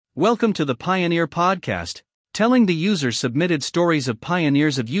Welcome to the Pioneer Podcast, telling the user-submitted stories of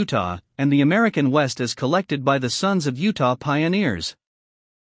pioneers of Utah and the American West as collected by the Sons of Utah Pioneers.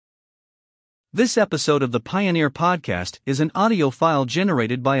 This episode of the Pioneer Podcast is an audio file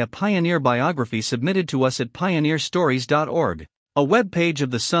generated by a pioneer biography submitted to us at pioneerstories.org, a webpage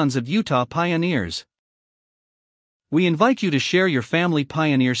of the Sons of Utah Pioneers. We invite you to share your family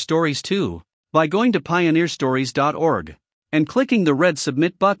pioneer stories too, by going to pioneerstories.org and clicking the red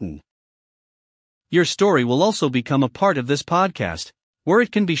Submit button. Your story will also become a part of this podcast, where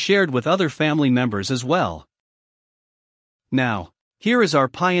it can be shared with other family members as well. Now, here is our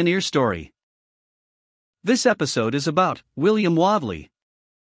pioneer story. This episode is about William Wadley.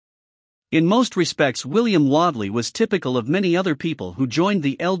 In most respects, William Wadley was typical of many other people who joined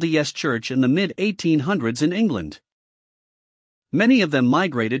the LDS Church in the mid-1800s in England. Many of them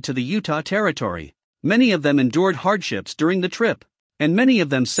migrated to the Utah Territory. Many of them endured hardships during the trip, and many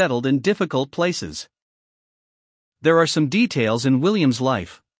of them settled in difficult places. There are some details in William's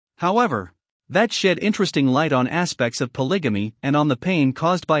life, however, that shed interesting light on aspects of polygamy and on the pain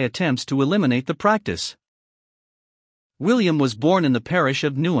caused by attempts to eliminate the practice. William was born in the parish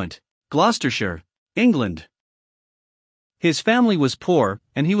of Newent, Gloucestershire, England. His family was poor,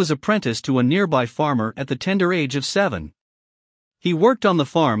 and he was apprenticed to a nearby farmer at the tender age of 7. He worked on the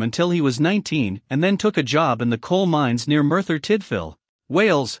farm until he was 19 and then took a job in the coal mines near Merthyr Tydfil,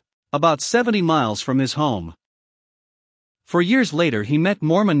 Wales, about 70 miles from his home. 4 years later he met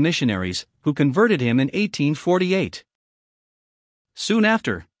Mormon missionaries, who converted him in 1848. Soon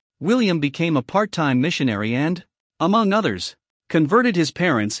after, William became a part-time missionary and, among others, converted his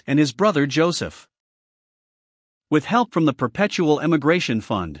parents and his brother Joseph. With help from the Perpetual Emigration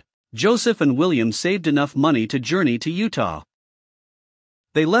Fund, Joseph and William saved enough money to journey to Utah.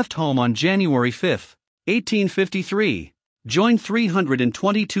 They left home on January 5, 1853, joined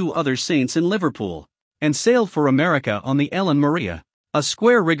 322 other saints in Liverpool, and sailed for America on the Ellen Maria, a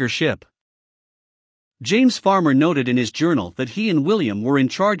square-rigger ship. James Farmer noted in his journal that he and William were in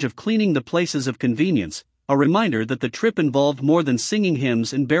charge of cleaning the places of convenience, a reminder that the trip involved more than singing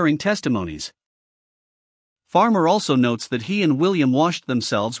hymns and bearing testimonies. Farmer also notes that he and William washed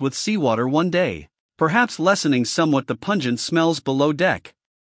themselves with seawater one day, perhaps lessening somewhat the pungent smells below deck.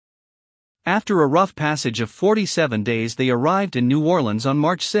 After a rough passage of 47 days they arrived in New Orleans on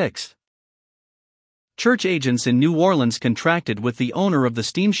March 6. Church agents in New Orleans contracted with the owner of the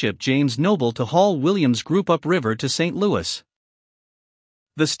steamship James Noble to haul William's group upriver to St. Louis.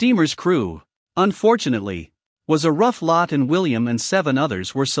 The steamer's crew, unfortunately, was a rough lot, and William and 7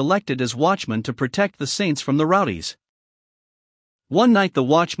 others were selected as watchmen to protect the saints from the rowdies. One night the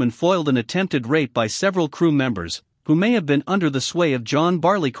watchmen foiled an attempted rape by several crew members, who may have been under the sway of John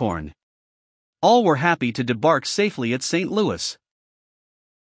Barleycorn. All were happy to debark safely at St. Louis.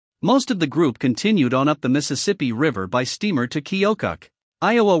 Most of the group continued on up the Mississippi River by steamer to Keokuk,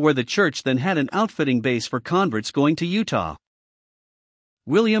 Iowa, where the church then had an outfitting base for converts going to Utah.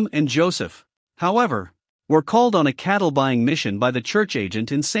 William and Joseph, however, were called on a cattle-buying mission by the church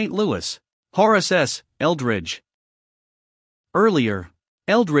agent in St. Louis, Horace S. Eldridge. Earlier,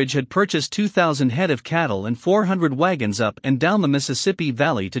 Eldridge had purchased 2,000 head of cattle and 400 wagons up and down the Mississippi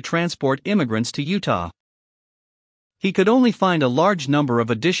Valley to transport immigrants to Utah. He could only find a large number of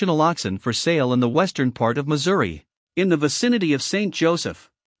additional oxen for sale in the western part of Missouri, in the vicinity of St. Joseph,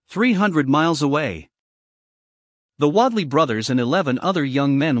 300 miles away. The Wadley brothers and 11 other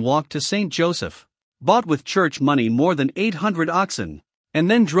young men walked to St. Joseph, bought with church money more than 800 oxen, and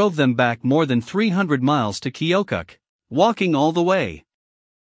then drove them back more than 300 miles to Keokuk, walking all the way.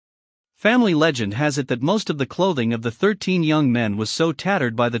 Family legend has it that most of the clothing of the 13 young men was so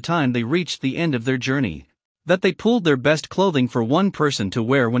tattered by the time they reached the end of their journey, that they pooled their best clothing for one person to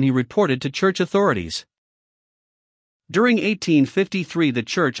wear when he reported to church authorities. During 1853 the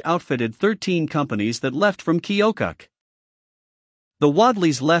church outfitted 13 companies that left from Keokuk. The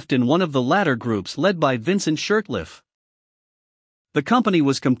Wadleys left in one of the latter groups led by Vincent Shirtliff. The company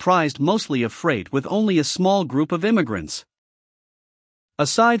was comprised mostly of freight with only a small group of immigrants.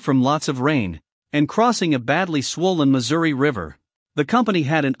 Aside from lots of rain, and crossing a badly swollen Missouri River, the company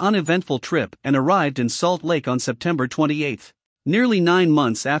had an uneventful trip and arrived in Salt Lake on September 28, nearly 9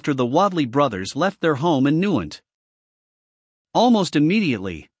 months after the Wadley brothers left their home in Newent. Almost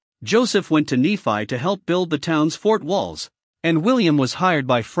immediately, Joseph went to Nephi to help build the town's fort walls, and William was hired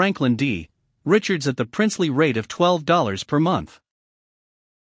by Franklin D. Richards at the princely rate of $12 per month.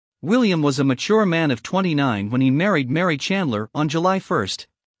 William was a mature man of 29 when he married Mary Chandler on July 1,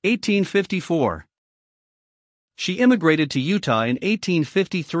 1854. She immigrated to Utah in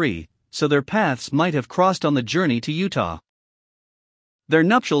 1853, so their paths might have crossed on the journey to Utah. Their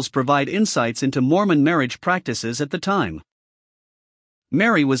nuptials provide insights into Mormon marriage practices at the time.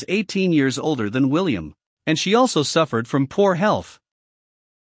 Mary was 18 years older than William, and she also suffered from poor health.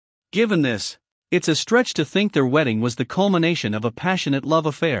 Given this, it's a stretch to think their wedding was the culmination of a passionate love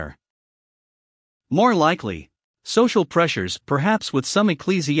affair. More likely, social pressures, perhaps with some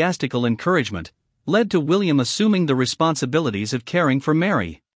ecclesiastical encouragement, led to William assuming the responsibilities of caring for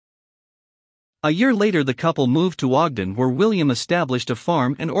Mary. A year later, the couple moved to Ogden, where William established a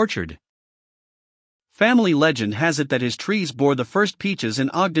farm and orchard. Family legend has it that his trees bore the first peaches in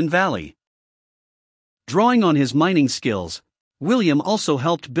Ogden Valley. Drawing on his mining skills, William also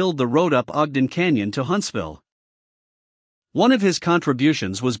helped build the road up Ogden Canyon to Huntsville. One of his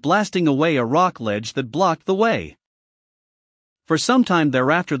contributions was blasting away a rock ledge that blocked the way. For some time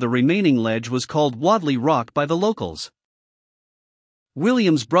thereafter, the remaining ledge was called WADLEY Rock by the locals.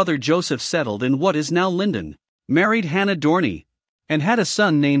 William's brother Joseph settled in what is now Linden, married Hannah Dorney, and had a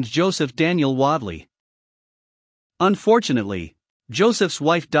son named Joseph Daniel Wadley. Unfortunately, Joseph's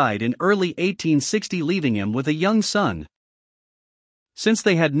wife died in early 1860, leaving him with a young son. Since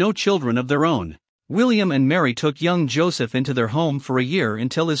they had no children of their own, William and Mary took young Joseph into their home for a year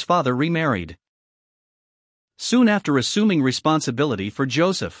until his father remarried. Soon after assuming responsibility for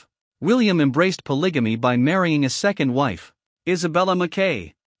Joseph, William embraced polygamy by marrying a second wife, Isabella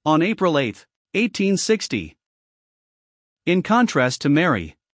Mackay, on April 8, 1860. In contrast to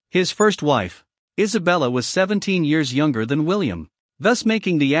Mary, his first wife, Isabella was 17 years younger than William, thus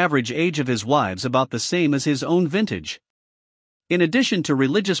making the average age of his wives about the same as his own vintage. In addition to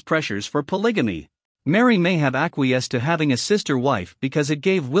religious pressures for polygamy, Mary may have acquiesced to having a sister wife because it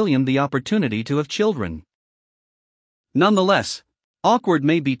gave William the opportunity to have children. Nonetheless, awkward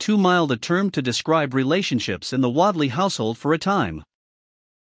may be too mild a term to describe relationships in the Wadley household for a time.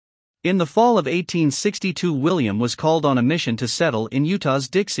 In the fall of 1862, William was called on a mission to settle in Utah's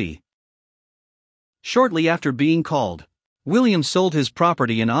Dixie. Shortly after being called, William sold his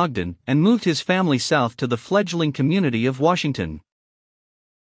property in Ogden and moved his family south to the fledgling community of Washington.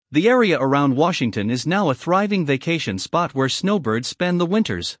 The area around Washington is now a thriving vacation spot where snowbirds spend the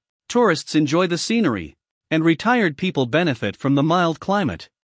winters, tourists enjoy the scenery, and retired people benefit from the mild climate.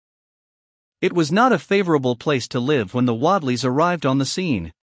 It was not a favorable place to live when the Wadleys arrived on the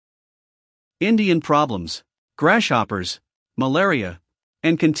scene. Indian problems, grasshoppers, malaria,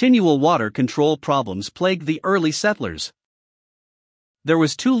 and continual water control problems plagued the early settlers. There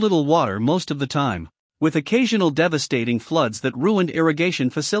was too little water most of the time, with occasional devastating floods that ruined irrigation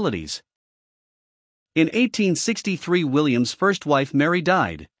facilities. In 1863, William's first wife Mary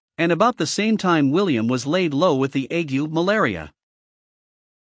died, and about the same time William was laid low with the ague malaria.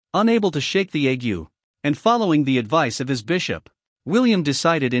 Unable to shake the ague, and following the advice of his bishop, William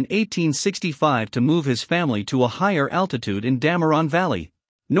decided in 1865 to move his family to a higher altitude in Dameron Valley,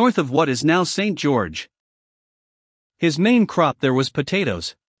 north of what is now St. George. His main crop there was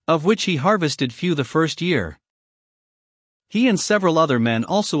potatoes, of which he harvested few the first year. He and several other men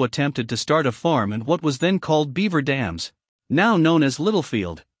also attempted to start a farm in what was then called Beaver Dams, now known as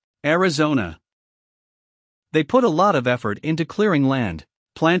Littlefield, Arizona. They put a lot of effort into clearing land,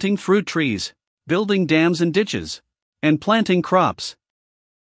 planting fruit trees, building dams and ditches, and planting crops.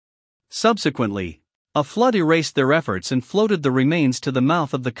 Subsequently, a flood erased their efforts and floated the remains to the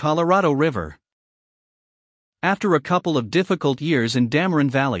mouth of the Colorado River. After a couple of difficult years in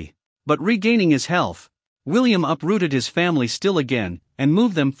Dameron Valley, but regaining his health, William uprooted his family still again and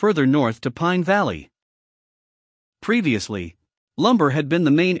moved them further north to Pine Valley. Previously, lumber had been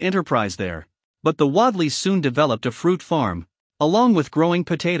the main enterprise there, but the Wadleys soon developed a fruit farm, along with growing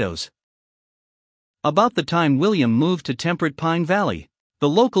potatoes. About the time William moved to temperate Pine Valley, the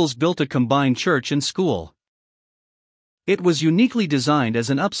locals built a combined church and school. It was uniquely designed as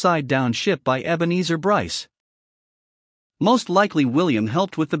an upside-down ship by Ebenezer Bryce. Most likely William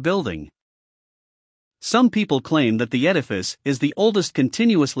helped with the building. Some people claim that the edifice is the oldest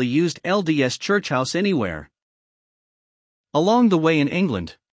continuously used LDS church house anywhere. Along the way in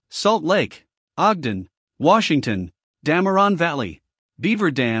England, Salt Lake, Ogden, Washington, Dameron Valley,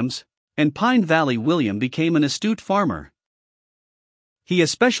 Beaver Dams, and Pine Valley, William became an astute farmer. He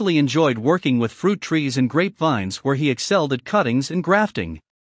especially enjoyed working with fruit trees and grapevines, where he excelled at cuttings and grafting.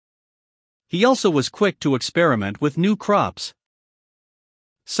 He also was quick to experiment with new crops.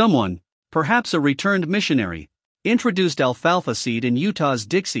 Someone, perhaps a returned missionary, introduced alfalfa seed in Utah's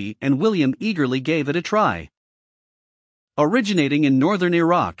Dixie, and William eagerly gave it a try. Originating in northern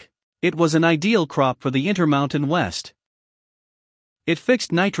Iraq, it was an ideal crop for the Intermountain West. It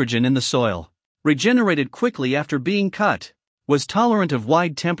fixed nitrogen in the soil, regenerated quickly after being cut, was tolerant of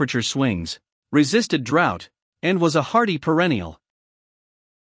wide temperature swings, resisted drought, and was a hardy perennial.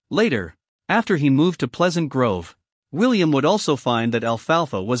 Later, after he moved to Pleasant Grove, William would also find that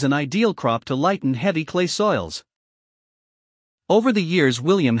alfalfa was an ideal crop to lighten heavy clay soils. Over the years,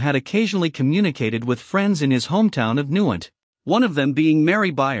 William had occasionally communicated with friends in his hometown of Newent, one of them being Mary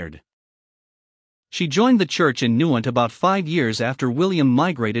Byard. She joined the church in Newent about 5 years after William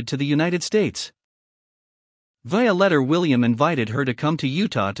migrated to the United States. Via letter, William invited her to come to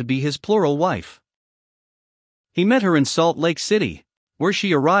Utah to be his plural wife. He met her in Salt Lake City, where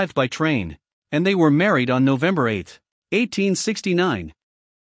she arrived by train, and they were married on November 8, 1869.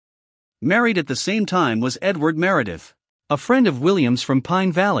 Married at the same time was Edward Meredith, a friend of William's from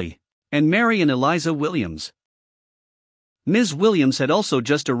Pine Valley, and Mary and Eliza Williams. Ms. Williams had also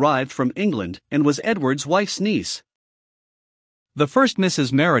just arrived from England and was Edward's wife's niece. The first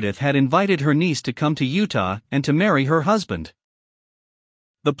Mrs. Meredith had invited her niece to come to Utah and to marry her husband.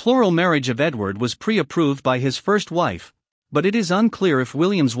 The plural marriage of Edward was pre-approved by his first wife, but it is unclear if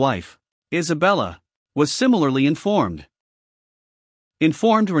William's wife, Isabella, was similarly informed.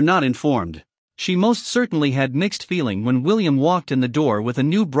 Informed or not informed, she most certainly had mixed feeling when William walked in the door with a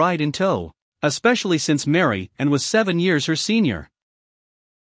new bride in tow, especially since Mary and was 7 years her senior.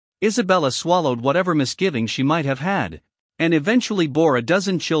 Isabella swallowed whatever misgivings she might have had, and eventually bore a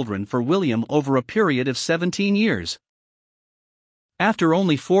dozen children for William over a period of 17 years. After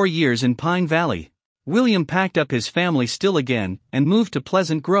only 4 years in Pine Valley, William packed up his family still again and moved to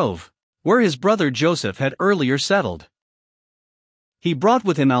Pleasant Grove, where his brother Joseph had earlier settled. He brought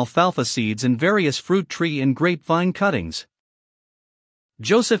with him alfalfa seeds and various fruit tree and grapevine cuttings.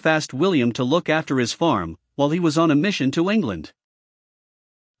 Joseph asked William to look after his farm while he was on a mission to England.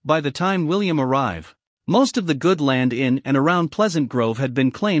 By the time William arrived, most of the good land in and around Pleasant Grove had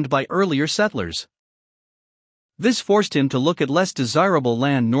been claimed by earlier settlers. This forced him to look at less desirable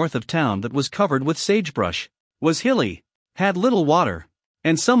land north of town that was covered with sagebrush, was hilly, had little water,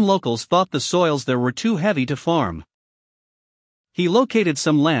 and some locals thought the soils there were too heavy to farm. He located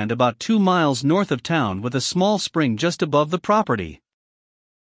some land about 2 miles north of town with a small spring just above the property.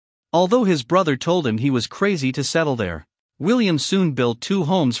 Although his brother told him he was crazy to settle there, William soon built 2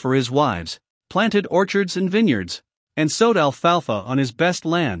 homes for his wives, planted orchards and vineyards, and sowed alfalfa on his best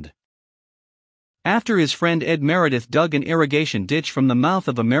land. After his friend Ed Meredith dug an irrigation ditch from the mouth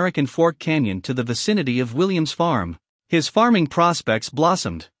of American Fork Canyon to the vicinity of William's farm, his farming prospects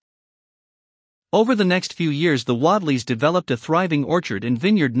blossomed. Over the next few years, the Wadleys developed a thriving orchard and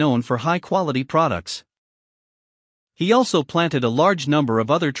vineyard known for high-quality products. He also planted a large number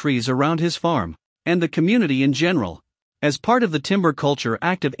of other trees around his farm, and the community in general, as part of the Timber Culture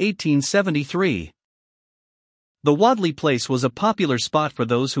Act of 1873. The Wadley place was a popular spot for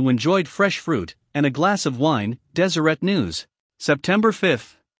those who enjoyed fresh fruit and a glass of wine. Deseret News, September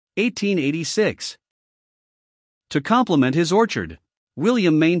 5, 1886. To complement his orchard,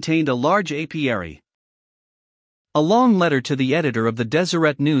 William maintained a large apiary. A long letter to the editor of the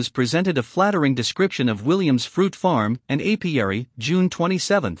Deseret News presented a flattering description of William's fruit farm and apiary. June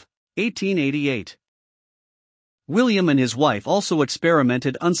 27, 1888. William and his wife also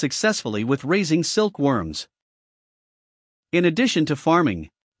experimented unsuccessfully with raising silkworms. In addition to farming,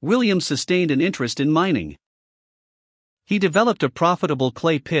 William sustained an interest in mining. He developed a profitable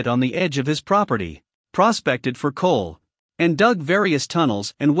clay pit on the edge of his property, prospected for coal, and dug various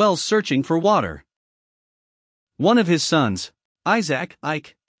tunnels and wells searching for water. One of his sons, Isaac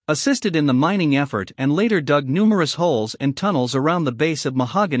Ike, assisted in the mining effort and later dug numerous holes and tunnels around the base of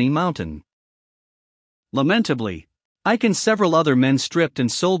Mahogany Mountain. Lamentably, Ike and several other men stripped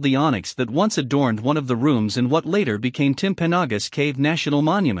and sold the onyx that once adorned one of the rooms in what later became Timpanogos Cave National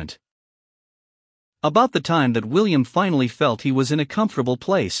Monument. About the time that William finally felt he was in a comfortable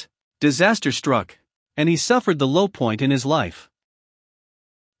place, disaster struck, and he suffered the low point in his life.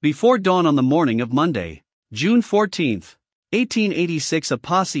 Before dawn on the morning of Monday, June 14, 1886, a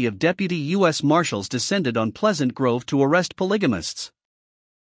posse of deputy U.S. Marshals descended on Pleasant Grove to arrest polygamists.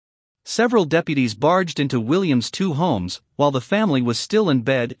 Several deputies barged into William's 2 homes while the family was still in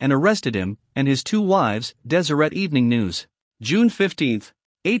bed and arrested him and his 2 wives. Deseret Evening News, June 15,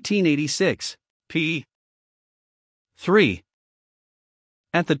 1886, p. 3.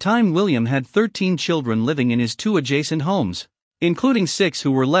 At the time, William had 13 children living in his 2 adjacent homes, including 6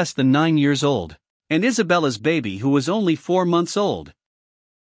 who were less than 9 years old, and Isabella's baby who was only 4 months old.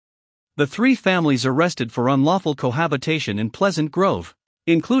 The 3 families arrested for unlawful cohabitation in Pleasant Grove,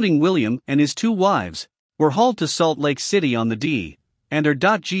 including William and his 2 wives, were hauled to Salt Lake City on the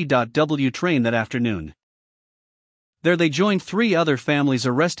D&R.G.W train that afternoon. There they joined 3 other families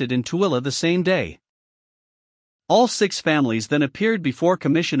arrested in Tooele the same day. All 6 families then appeared before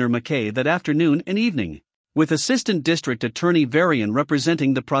Commissioner McKay that afternoon and evening, with Assistant District Attorney Varian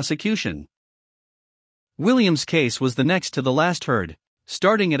representing the prosecution. William's case was the next to the last heard,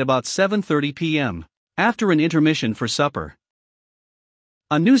 starting at about 7:30 p.m., after an intermission for supper.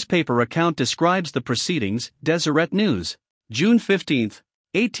 A newspaper account describes the proceedings, Deseret News, June 15,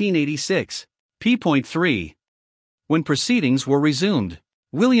 1886, p.3. When proceedings were resumed,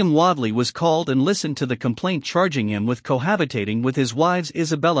 William Wadley was called and listened to the complaint charging him with cohabitating with his wives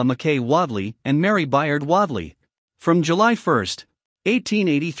Isabella Mackay Wadley and Mary Bayard Wadley, from July 1,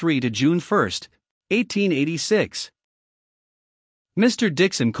 1883 to June 1, 1886. Mr.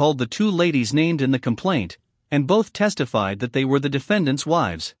 Dixon called the two ladies named in the complaint, and both testified that they were the defendant's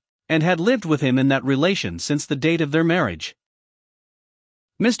wives, and had lived with him in that relation since the date of their marriage.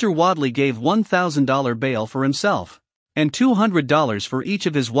 Mr. Wadley gave $1,000 bail for himself, and $200 for each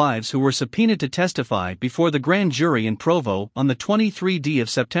of his wives who were subpoenaed to testify before the grand jury in Provo on the 23d of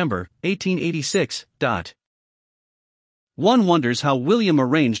September, 1886. One wonders how William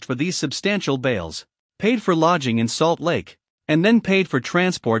arranged for these substantial bails, paid for lodging in Salt Lake, and then paid for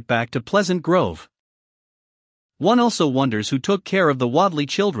transport back to Pleasant Grove. One also wonders who took care of the Wadley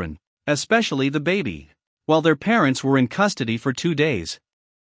children, especially the baby, while their parents were in custody for 2 days.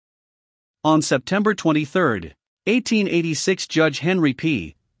 On September 23, 1886, Judge Henry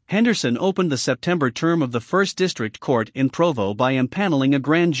P. Henderson opened the September term of the 1st District Court in Provo by impaneling a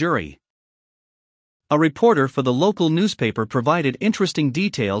grand jury. A reporter for the local newspaper provided interesting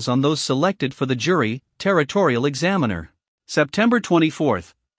details on those selected for the jury. Territorial Examiner, September 24,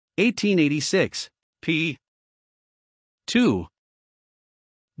 1886, p. 2.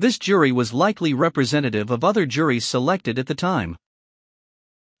 This jury was likely representative of other juries selected at the time.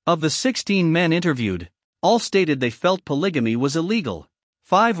 Of the 16 men interviewed, all stated they felt polygamy was illegal.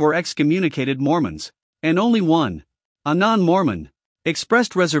 5 were excommunicated Mormons, and only one, a non-Mormon,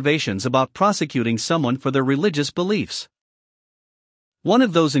 expressed reservations about prosecuting someone for their religious beliefs. One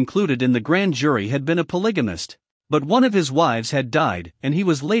of those included in the grand jury had been a polygamist, but one of his wives had died and he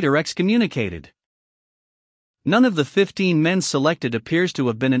was later excommunicated. None of the 15 men selected appears to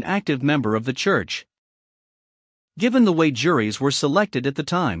have been an active member of the church. Given the way juries were selected at the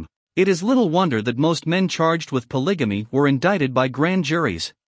time, it is little wonder that most men charged with polygamy were indicted by grand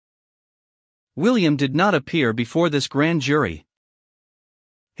juries. William did not appear before this grand jury.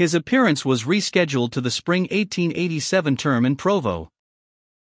 His appearance was rescheduled to the spring 1887 term in Provo.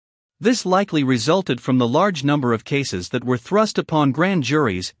 This likely resulted from the large number of cases that were thrust upon grand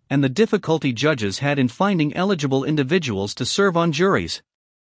juries and the difficulty judges had in finding eligible individuals to serve on juries.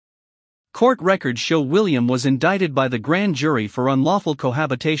 Court records show William was indicted by the grand jury for unlawful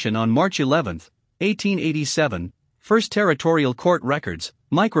cohabitation on March 11, 1887. First Territorial Court Records,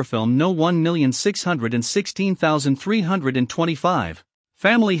 microfilm No. 1616325.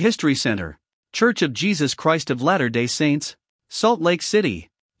 Family History Center, Church of Jesus Christ of Latter-day Saints, Salt Lake City,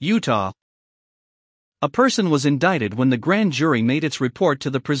 Utah. A person was indicted when the grand jury made its report to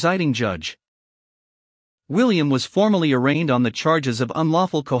the presiding judge. William was formally arraigned on the charges of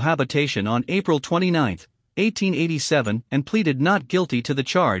unlawful cohabitation on April 29, 1887, and pleaded not guilty to the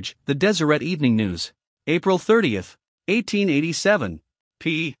charge. The Deseret Evening News, April 30, 1887,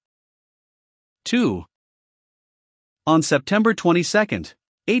 p. 2. On September 22,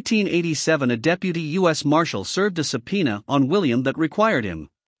 1887, a deputy U.S. Marshal served a subpoena on William that required him,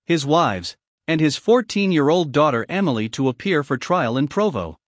 his wives, and his 14-year-old daughter Emily to appear for trial in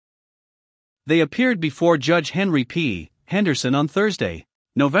Provo. They appeared before Judge Henry P. Henderson on Thursday,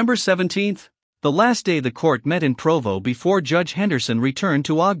 November 17, the last day the court met in Provo before Judge Henderson returned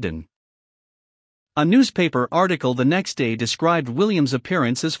to Ogden. A newspaper article the next day described William's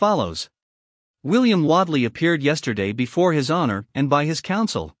appearance as follows. William Wadley appeared yesterday before His Honor and by his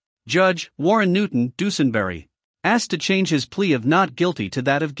counsel, Judge Warren Newton Dusenberry, asked to change his plea of not guilty to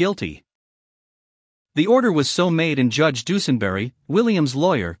that of guilty. The order was so made, and Judge Dusenberry, William's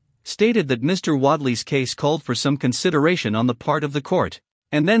lawyer, stated that Mr. Wadley's case called for some consideration on the part of the court,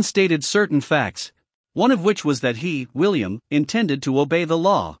 and then stated certain facts, one of which was that he, William, intended to obey the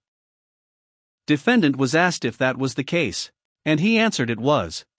law. Defendant was asked if that was the case, and he answered it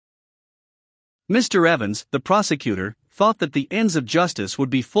was. Mr. Evans, the prosecutor, thought that the ends of justice would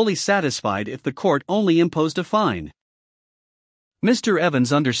be fully satisfied if the court only imposed a fine. Mr.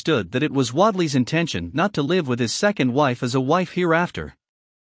 Evans understood that it was Wadley's intention not to live with his second wife as a wife hereafter.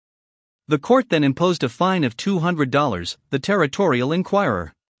 The court then imposed a fine of $200. The Territorial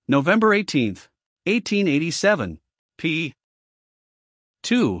Enquirer, November 18, 1887, p.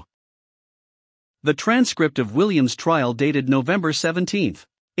 2. The transcript of William's trial dated November 17,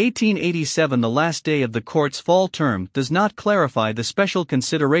 1887, the last day of the court's fall term, does not clarify the special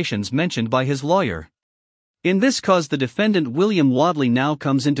considerations mentioned by his lawyer. In this cause, the defendant William Wadley now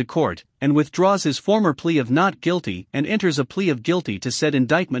comes into court and withdraws his former plea of not guilty and enters a plea of guilty to said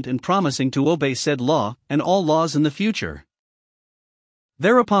indictment and promising to obey said law and all laws in the future.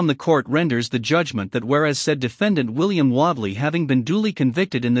 Thereupon the court renders the judgment that whereas said defendant William Wadley, having been duly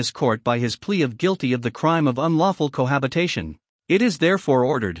convicted in this court by his plea of guilty of the crime of unlawful cohabitation, it is therefore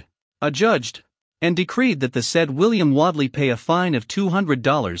ordered, adjudged, and decreed that the said William Wadley pay a fine of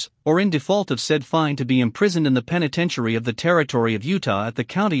 $200, or in default of said fine to be imprisoned in the penitentiary of the territory of Utah at the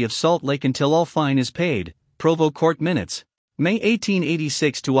county of Salt Lake until all fine is paid. Provo Court Minutes, May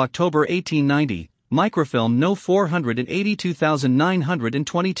 1886 to October 1890, microfilm No.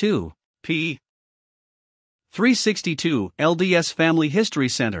 482922, p. 362, LDS Family History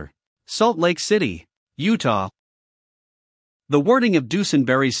Center, Salt Lake City, Utah. The wording of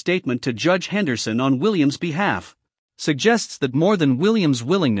Dusenberry's statement to Judge Henderson on William's behalf suggests that more than William's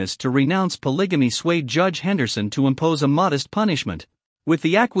willingness to renounce polygamy swayed Judge Henderson to impose a modest punishment, with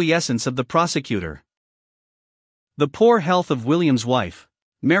the acquiescence of the prosecutor. The poor health of William's wife,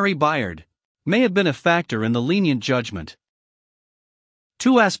 Mary Byard, may have been a factor in the lenient judgment.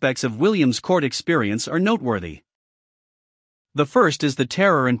 Two aspects of William's court experience are noteworthy. The first is the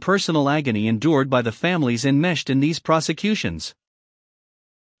terror and personal agony endured by the families enmeshed in these prosecutions.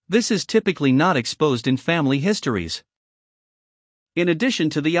 This is typically not exposed in family histories. In addition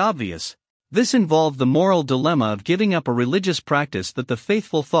to the obvious, this involved the moral dilemma of giving up a religious practice that the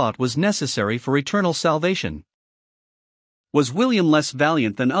faithful thought was necessary for eternal salvation. Was William less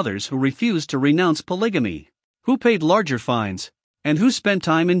valiant than others who refused to renounce polygamy, who paid larger fines, and who spent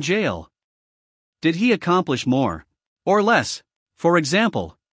time in jail? Did he accomplish more, or less, for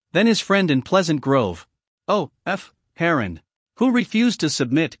example, than his friend in Pleasant Grove, O.F. Heron, who refused to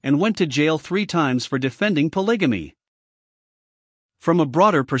submit and went to jail 3 times for defending polygamy? From a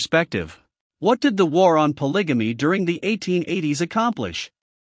broader perspective, what did the war on polygamy during the 1880s accomplish?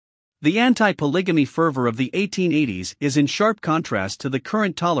 The anti-polygamy fervor of the 1880s is in sharp contrast to the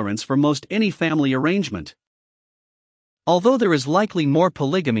current tolerance for most any family arrangement. Although there is likely more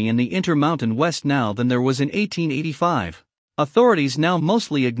polygamy in the Intermountain West now than there was in 1885, authorities now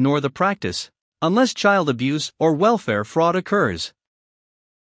mostly ignore the practice, unless child abuse or welfare fraud occurs.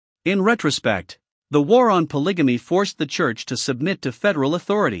 In retrospect, the war on polygamy forced the church to submit to federal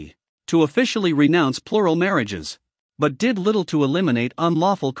authority, to officially renounce plural marriages, but did little to eliminate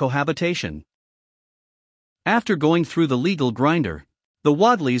unlawful cohabitation. After going through the legal grinder, the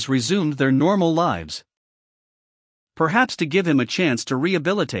Wadleys resumed their normal lives. Perhaps to give him a chance to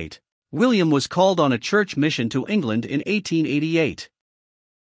rehabilitate, William was called on a church mission to England in 1888.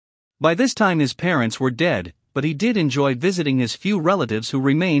 By this time his parents were dead, but he did enjoy visiting his few relatives who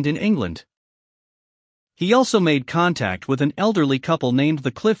remained in England. He also made contact with an elderly couple named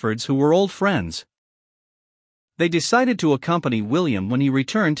the Cliffords who were old friends. They decided to accompany William when he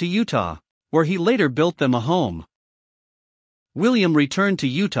returned to Utah, where he later built them a home. William returned to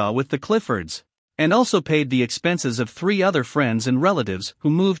Utah with the Cliffords, and also paid the expenses of 3 other friends and relatives who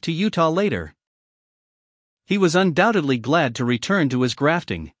moved to Utah later. He was undoubtedly glad to return to his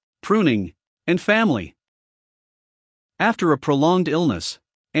grafting, pruning, and family. After a prolonged illness,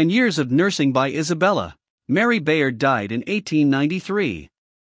 and years of nursing by Isabella, Mary Bayard died in 1893.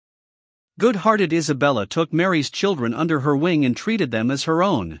 Good-hearted Isabella took Mary's children under her wing and treated them as her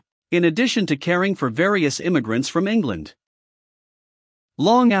own, in addition to caring for various immigrants from England.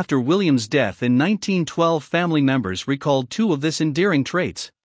 Long after William's death in 1912, family members recalled 2 of this endearing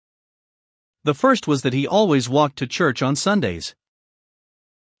traits. The first was that he always walked to church on Sundays.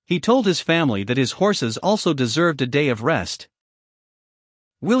 He told his family that his horses also deserved a day of rest.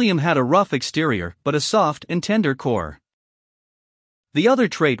 William had a rough exterior but a soft and tender core. The other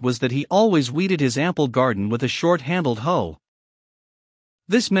trait was that he always weeded his ample garden with a short-handled hoe.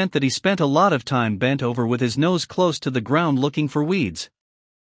 This meant that he spent a lot of time bent over with his nose close to the ground looking for weeds.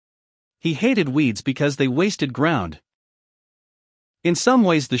 He hated weeds because they wasted ground. In some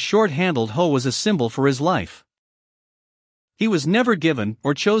ways, the short-handled hoe was a symbol for his life. He was never given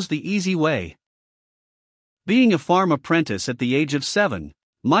or chose the easy way. Being a farm apprentice at the age of 7,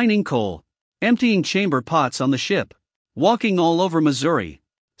 mining coal, emptying chamber pots on the ship, walking all over Missouri,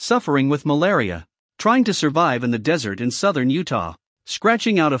 suffering with malaria, trying to survive in the desert in southern Utah,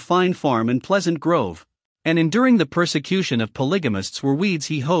 scratching out a fine farm in Pleasant Grove, and enduring the persecution of polygamists were weeds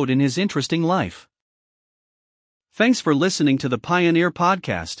he hoed in his interesting life. Thanks for listening to the Pioneer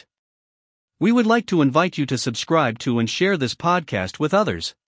Podcast. We would like to invite you to subscribe to and share this podcast with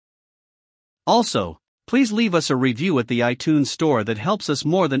others. Also, please leave us a review at the iTunes store that helps us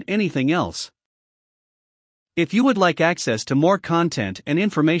more than anything else. If you would like access to more content and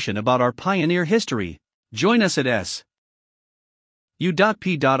information about our pioneer history, Join us at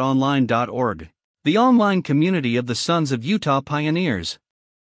u.p.online.org, the online community of the Sons of Utah Pioneers.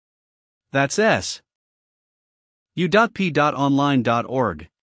 That's u.p.online.org.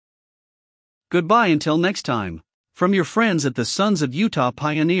 Goodbye until next time, from your friends at the Sons of Utah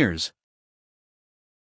Pioneers.